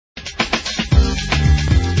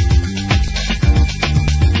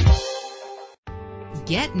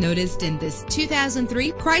Get noticed in this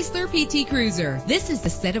 2003 Chrysler PT Cruiser. This is the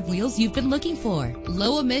set of wheels you've been looking for.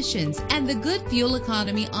 Low emissions and the good fuel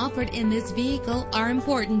economy offered in this vehicle are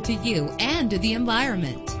important to you and to the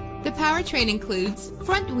environment. The powertrain includes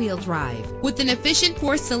front-wheel drive with an efficient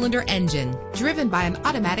 4-cylinder engine driven by an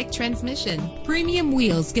automatic transmission. Premium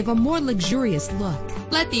wheels give a more luxurious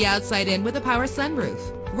look. Let the outside in with a power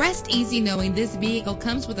sunroof. Rest easy knowing this vehicle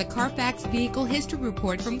comes with a Carfax Vehicle History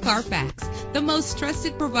Report from Carfax, the most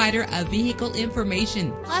trusted provider of vehicle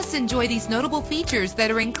information. Plus, enjoy these notable features that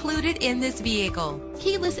are included in this vehicle: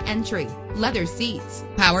 keyless entry, leather seats,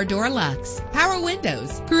 power door locks, power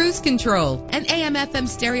windows, cruise control, an AM/FM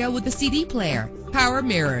stereo with a CD player, power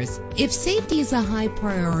mirrors. If safety is a high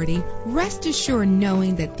priority, rest assured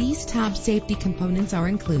knowing that these top safety components are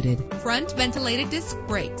included: front ventilated disc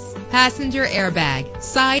brakes, passenger airbag,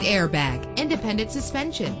 side airbag, independent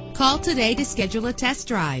suspension. Call today to schedule a test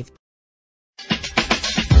drive.